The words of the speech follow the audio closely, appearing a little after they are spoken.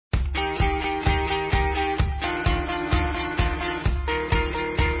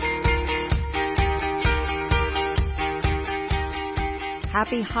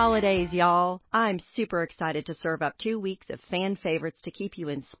Happy holidays, y'all! I'm super excited to serve up 2 weeks of fan favorites to keep you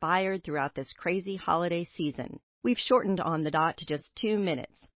inspired throughout this crazy holiday season. We've shortened On the Dot to just 2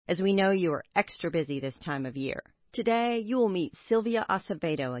 minutes, as we know you are extra busy this time of year. Today, you will meet Sylvia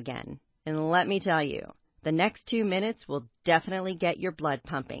Acevedo again. And let me tell you, the next 2 minutes will definitely get your blood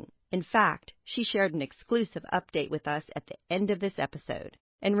pumping. In fact, she shared an exclusive update with us at the end of this episode.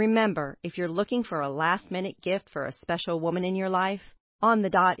 And remember, if you're looking for a last-minute gift for a special woman in your life, On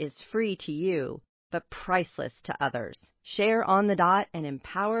the Dot is free to you, but priceless to others. Share On the Dot and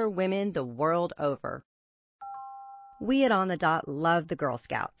empower women the world over. We at On the Dot love the Girl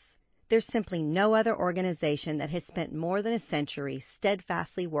Scouts. There's simply no other organization that has spent more than a century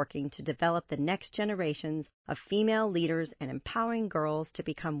steadfastly working to develop the next generations of female leaders and empowering girls to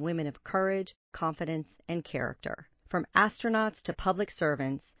become women of courage, confidence, and character. From astronauts to public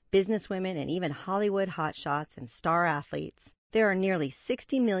servants, businesswomen, and even Hollywood hotshots and star athletes, there are nearly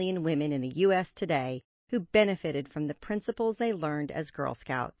 60 million women in the U.S. today who benefited from the principles they learned as Girl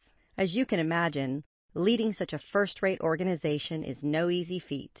Scouts. As you can imagine, leading such a first-rate organization is no easy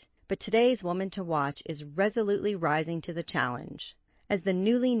feat. But today's woman to watch is resolutely rising to the challenge. As the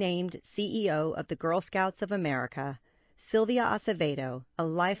newly named CEO of the Girl Scouts of America, Sylvia Acevedo, a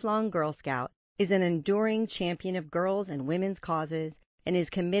lifelong Girl Scout, is an enduring champion of girls' and women's causes and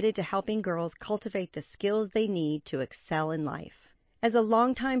is committed to helping girls cultivate the skills they need to excel in life. As a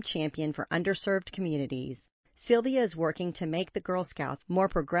longtime champion for underserved communities, Sylvia is working to make the Girl Scouts more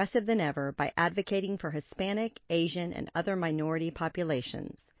progressive than ever by advocating for Hispanic, Asian, and other minority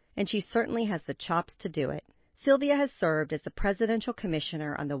populations. And she certainly has the chops to do it. Sylvia has served as the Presidential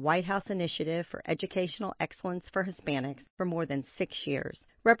Commissioner on the White House Initiative for Educational Excellence for Hispanics for more than 6 years,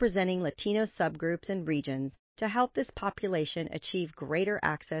 representing Latino subgroups and regions to help this population achieve greater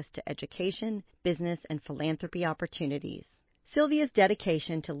access to education, business, and philanthropy opportunities. Sylvia's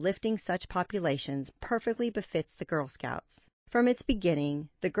dedication to lifting such populations perfectly befits the Girl Scouts. From its beginning,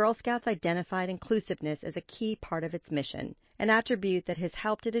 the Girl Scouts identified inclusiveness as a key part of its mission, an attribute that has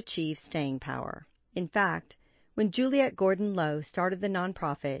helped it achieve staying power. In fact, when Juliette Gordon Low started the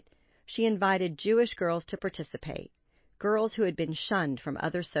nonprofit, she invited Jewish girls to participate, girls who had been shunned from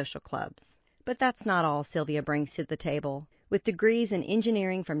other social clubs. But that's not all Sylvia brings to the table. With degrees in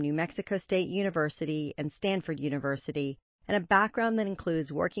engineering from New Mexico State University and Stanford University, and a background that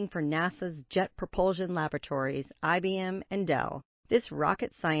includes working for NASA's Jet Propulsion Laboratories, IBM, and Dell, this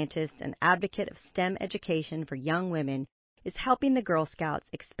rocket scientist and advocate of STEM education for young women is helping the Girl Scouts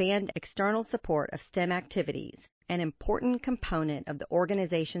expand external support of STEM activities, an important component of the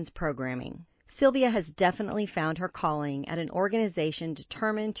organization's programming. Sylvia has definitely found her calling at an organization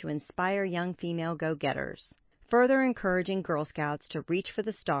determined to inspire young female go-getters. Further encouraging Girl Scouts to reach for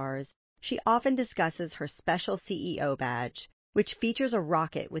the stars, she often discusses her special CEO badge, which features a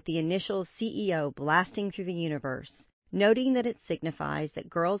rocket with the initials CEO blasting through the universe, noting that it signifies that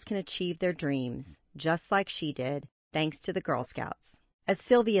girls can achieve their dreams, just like she did, thanks to the Girl Scouts. As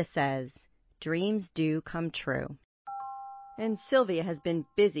Sylvia says, dreams do come true. And Sylvia has been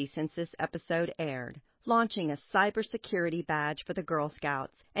busy since this episode aired, launching a cybersecurity badge for the Girl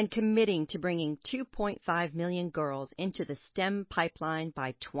Scouts and committing to bringing 2.5 million girls into the STEM pipeline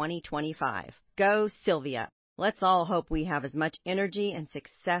by 2025. Go, Sylvia! Let's all hope we have as much energy and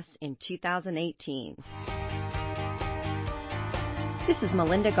success in 2018. This is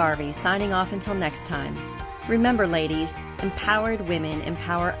Melinda Garvey signing off until next time. Remember, ladies, empowered women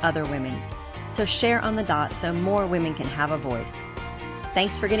empower other women. So share On the Dot so more women can have a voice.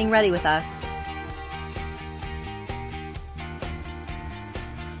 Thanks for getting ready with us.